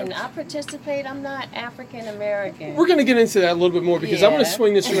questions. Can Yep. I participate? I'm not African American. We're going to get into that a little bit more because I'm going to Yeah.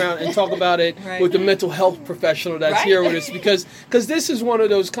 swing this around and talk about it Right. with the mental health professional that's Right. here with us because this is one of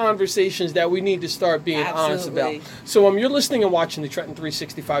those conversations that we need to start being honest about. Absolutely. So you're listening and watching the Trenton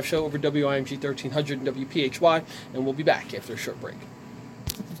 365 show over WIMG 1300 and WPHY, and we'll be back after a short break.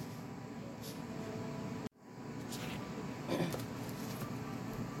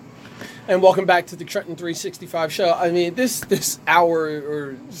 And welcome back to the Trenton 365 show. I mean, this hour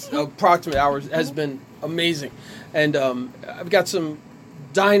or approximate hours has been amazing. And I've got some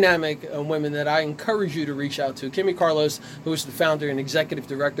dynamic women that I encourage you to reach out to. Kimme Carlos, who is the founder and executive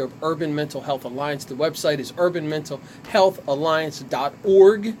director of Urban Mental Health Alliance. The website is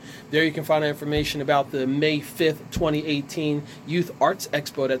urbanmentalhealthalliance.org. There you can find out information about the May 5th, 2018 Youth Arts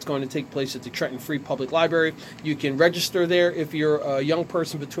Expo that's going to take place at the Trenton Free Public Library. You can register there if you're a young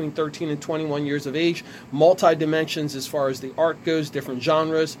person between 13 and 21 years of age. Multi-dimensions as far as the art goes, different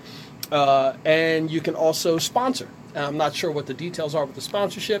genres. And you can also sponsor. I'm not sure what the details are with the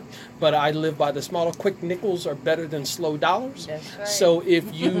sponsorship, but I live by this model. Quick nickels are better than slow dollars. That's right. So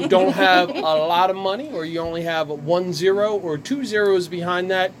if you don't have a lot of money or you only have 1 0 or 2 zeros behind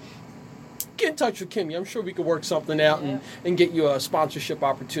that, get in touch with Kimme. I'm sure we could work something out and get you a sponsorship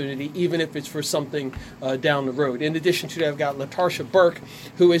opportunity, even if it's for something down the road. In addition to that, I've got Latarsha Burke,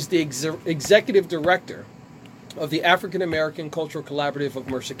 who is the executive director of the African American Cultural Collaborative of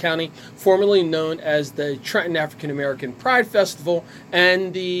Mercer County, formerly known as the Trenton African American Pride Festival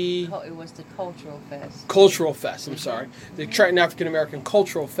and the... It was the Cultural Fest. Cultural Fest, I'm sorry. The Trenton African American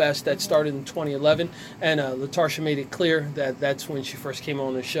Cultural Fest that started in 2011. And Latarsha made it clear that that's when she first came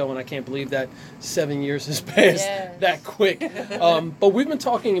on the show, and I can't believe that 7 years has passed that quick. But we've been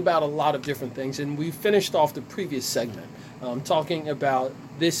talking about a lot of different things, and we finished off the previous segment talking about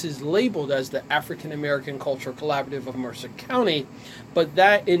this is labeled as the African American Cultural Collaborative of Mercer County, but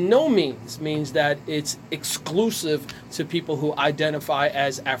that in no means that it's exclusive to people who identify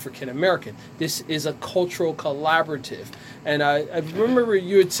as African American. This is a cultural collaborative. And I remember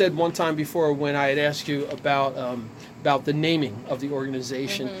you had said one time before when I had asked you about the naming of the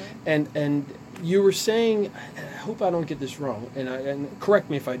organization, and you were saying, I hope I don't get this wrong, and correct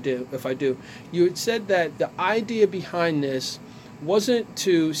me if I do. You had said that the idea behind this wasn't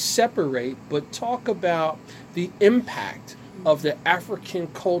to separate, but talk about the impact of the African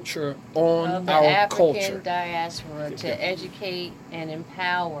culture on our culture. The African diaspora, to educate and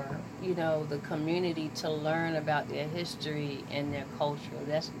empower, the community to learn about their history and their culture.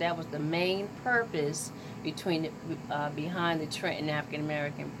 That was the main purpose behind the Trenton African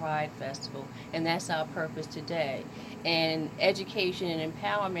American Pride Festival, and that's our purpose today. And education and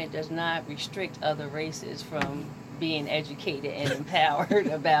empowerment does not restrict other races from being educated and empowered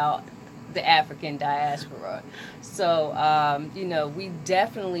about the African diaspora. So, we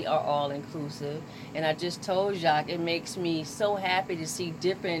definitely are all inclusive. And I just told Jacque, it makes me so happy to see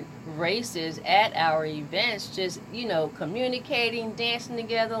different races at our events, just, communicating, dancing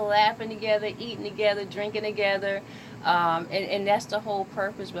together, laughing together, eating together, drinking together. And that's the whole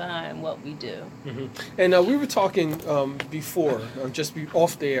purpose behind what we do. And we were talking before, just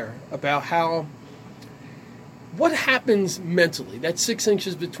off the air, about what happens mentally, that 6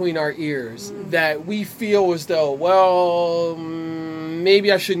 inches between our ears, that we feel as though, well,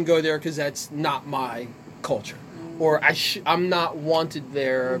 maybe I shouldn't go there because that's not my culture. Or I'm not wanted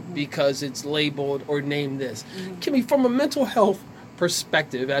there because it's labeled or named this. Kimme, from a mental health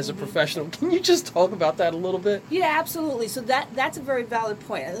perspective as a professional, can you just talk about that a little bit? Yeah, absolutely. So that's a very valid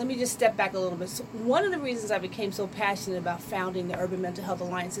point. Let me just step back a little bit. So one of the reasons I became so passionate about founding the Urban Mental Health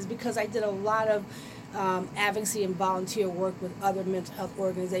Alliance is because I did a lot of advocacy and volunteer work with other mental health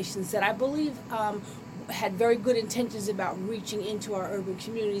organizations that I believe had very good intentions about reaching into our urban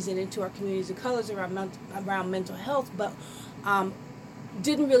communities and into our communities of colors around mental health, but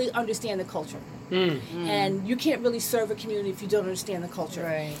didn't really understand the culture. And you can't really serve a community if you don't understand the culture.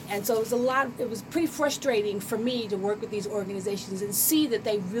 Right. And so it was pretty frustrating for me to work with these organizations and see that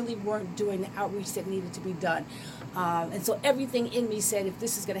they really weren't doing the outreach that needed to be done. And so everything in me said, if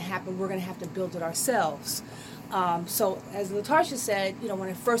this is going to happen, we're going to have to build it ourselves. So as Latarsha said, when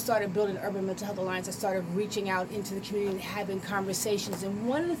I first started building the Urban Mental Health Alliance, I started reaching out into the community and having conversations. And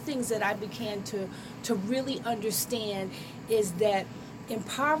one of the things that I began to really understand is that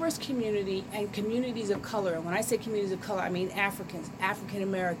impoverished community and communities of color, and when I say communities of color, I mean Africans, African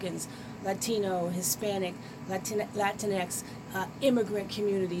Americans, Latino, Hispanic, Latinx, immigrant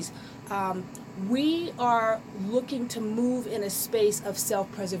communities, we are looking to move in a space of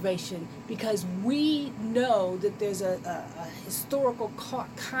self-preservation because we know that there's a historical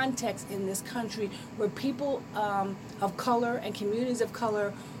context in this country where people of color and communities of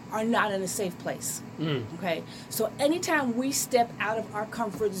color are not in a safe place. Okay? So anytime we step out of our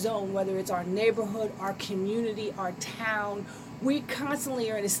comfort zone, whether it's our neighborhood, our community, our town, we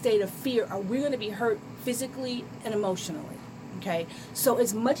constantly are in a state of fear. Are we going to be hurt physically and emotionally? Okay? So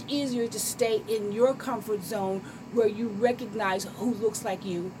it's much easier to stay in your comfort zone where you recognize who looks like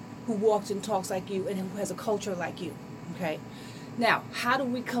you, who walks and talks like you, and who has a culture like you. Okay? Now, how do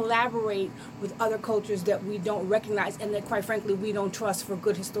we collaborate with other cultures that we don't recognize and that, quite frankly, we don't trust for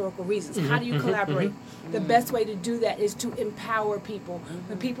good historical reasons? How do you collaborate? The best way to do that is to empower people.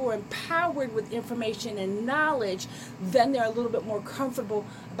 When people are empowered with information and knowledge, then they're a little bit more comfortable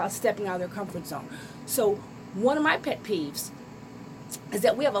about stepping out of their comfort zone. So one of my pet peeves is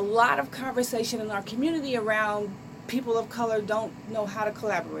that we have a lot of conversation in our community around people of color don't know how to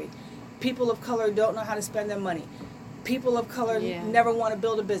collaborate. People of color don't know how to spend their money. People of color never want to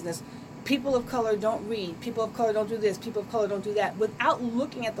build a business. People of color don't read. People of color don't do this. People of color don't do that. Without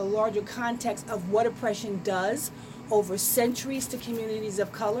looking at the larger context of what oppression does over centuries to communities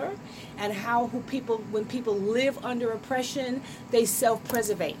of color and how when people live under oppression, they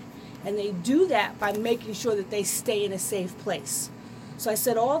self-preservate. And they do that by making sure that they stay in a safe place. So I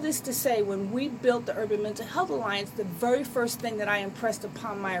said all this to say, when we built the Urban Mental Health Alliance, the very first thing that I impressed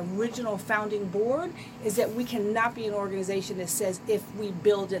upon my original founding board is that we cannot be an organization that says if we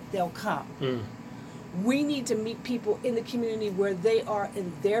build it, they'll come. We need to meet people in the community where they are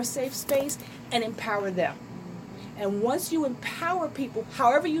in their safe space and empower them. And once you empower people,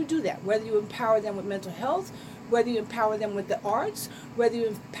 however you do that, whether you empower them with mental health, whether you empower them with the arts, whether you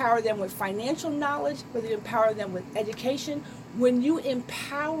empower them with financial knowledge, whether you empower them with education, when you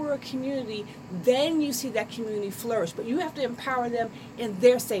empower a community, then you see that community flourish. But you have to empower them in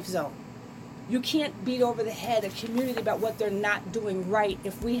their safe zone. You can't beat over the head a community about what they're not doing right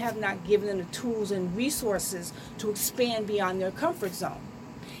if we have not given them the tools and resources to expand beyond their comfort zone.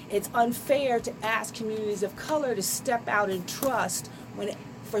 It's unfair to ask communities of color to step out and trust when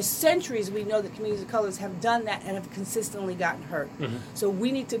for centuries we know that communities of colors have done that and have consistently gotten hurt. So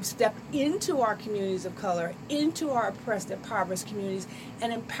we need to step into our communities of color, into our oppressed, impoverished communities,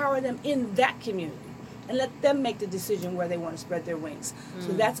 and empower them in that community and let them make the decision where they want to spread their wings.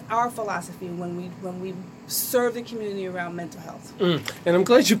 So that's our philosophy when we serve the community around mental health. And I'm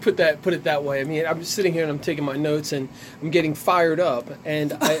glad you put it that way. I mean, I'm sitting here and I'm taking my notes and I'm getting fired up,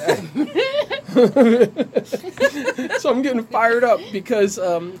 and so I'm getting fired up because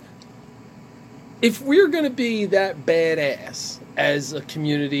if we're going to be that badass as a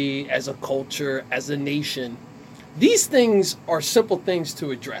community, as a culture, as a nation, these things are simple things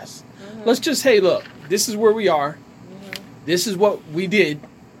to address. Let's just, hey, look, this is where we are. This is what we did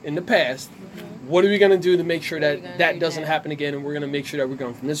in the past. What are we going to do to make sure that that doesn't happen again? And we're going to make sure that we're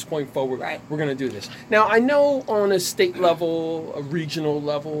going from this point forward. We're going to do this. Now, I know on a state level, a regional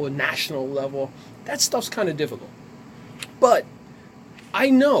level, a national level, that stuff's kind of difficult. But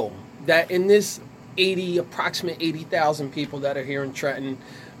I know that in this approximate 80,000 people that are here in Trenton,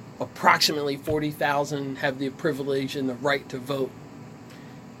 approximately 40,000 have the privilege and the right to vote.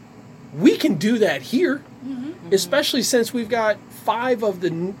 We can do that here, especially since we've got 5 of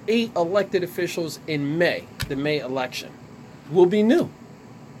the 8 elected officials in May, the May election, will be new.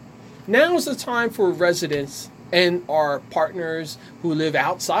 Now is the time for residents and our partners who live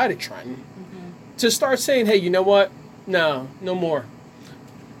outside of Trenton to start saying, hey, you know what? No more.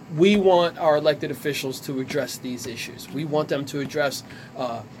 We want our elected officials to address these issues. We want them to address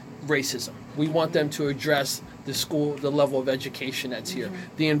racism. We want them to address the level of education that's here,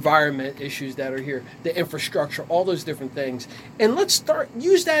 the environment issues that are here, the infrastructure, all those different things. And let's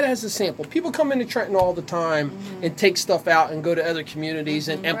use that as a sample. People come into Trenton all the time and take stuff out and go to other communities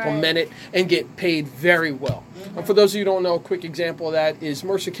and implement it and get paid very well. And for those of you who don't know, a quick example of that is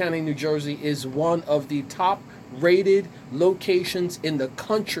Mercer County, New Jersey is one of the top rated locations in the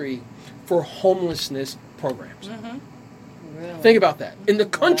country for homelessness programs. Really? Think about that. In the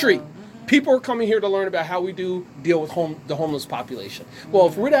country, people are coming here to learn about how we deal with the homeless population. Well,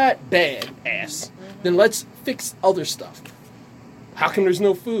 if we're that badass, then let's fix other stuff. How come there's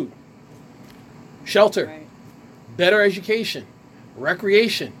no food? Shelter, better education,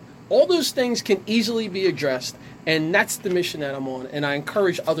 recreation. All those things can easily be addressed, and that's the mission that I'm on, and I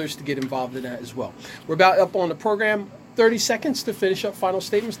encourage others to get involved in that as well. We're about up on the program. 30 seconds to finish up final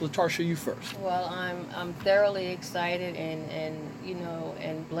statements. Latarsha, you first. Well, I'm thoroughly excited and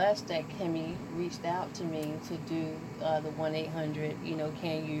blessed that Kimme reached out to me to do the 1-800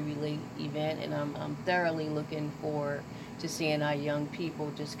 Can You Relate event, and I'm thoroughly looking forward to seeing our young people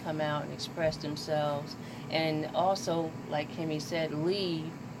just come out and express themselves, and also, like Kimme said,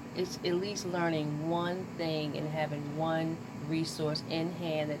 it's at least learning one thing and having one resource in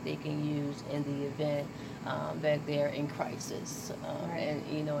hand that they can use in the event that they're in crisis.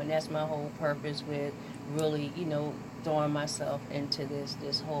 And that's my whole purpose with really, throwing myself into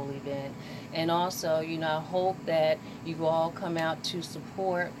this whole event. And also, I hope that you all come out to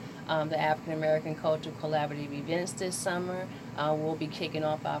support the African American Cultural Collaborative events this summer. We'll be kicking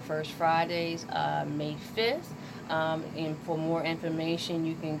off our first Fridays, May 5th. And for more information,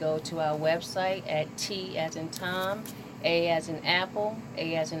 you can go to our website at T as in Tom, A as in Apple,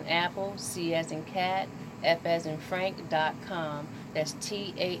 A as in Apple, C as in Cat, F as in Frank.com. That's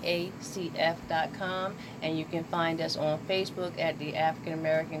TAACF.com. And you can find us on Facebook at the African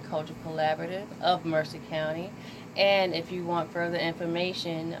American Cultural Collaborative of Mercer County. And if you want further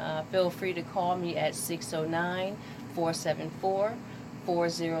information, feel free to call me at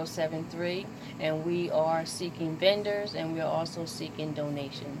 609-474-4073. And we are seeking vendors, and we are also seeking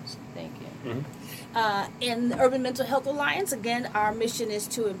donations. Thank you. In the Urban Mental Health Alliance, again, our mission is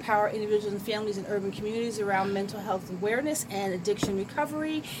to empower individuals and families in urban communities around mental health awareness and addiction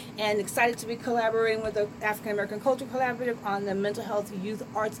recovery. And excited to be collaborating with the African American Culture Collaborative on the Mental Health Youth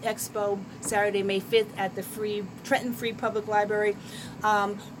Arts Expo Saturday, May 5th at the Trenton Free Public Library.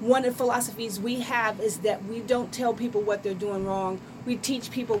 One of the philosophies we have is that we don't tell people what they're doing wrong. We teach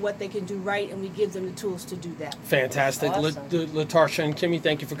people what they can do right, and we give them the tools to do that. Fantastic. Awesome. Latarsha and Kimme,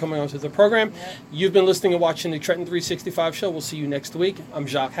 thank you for coming on to the program. Yep. You've been listening and watching the Trenton 365 show. We'll see you next week. I'm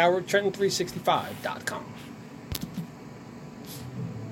Jacque Howard, Trenton365.com.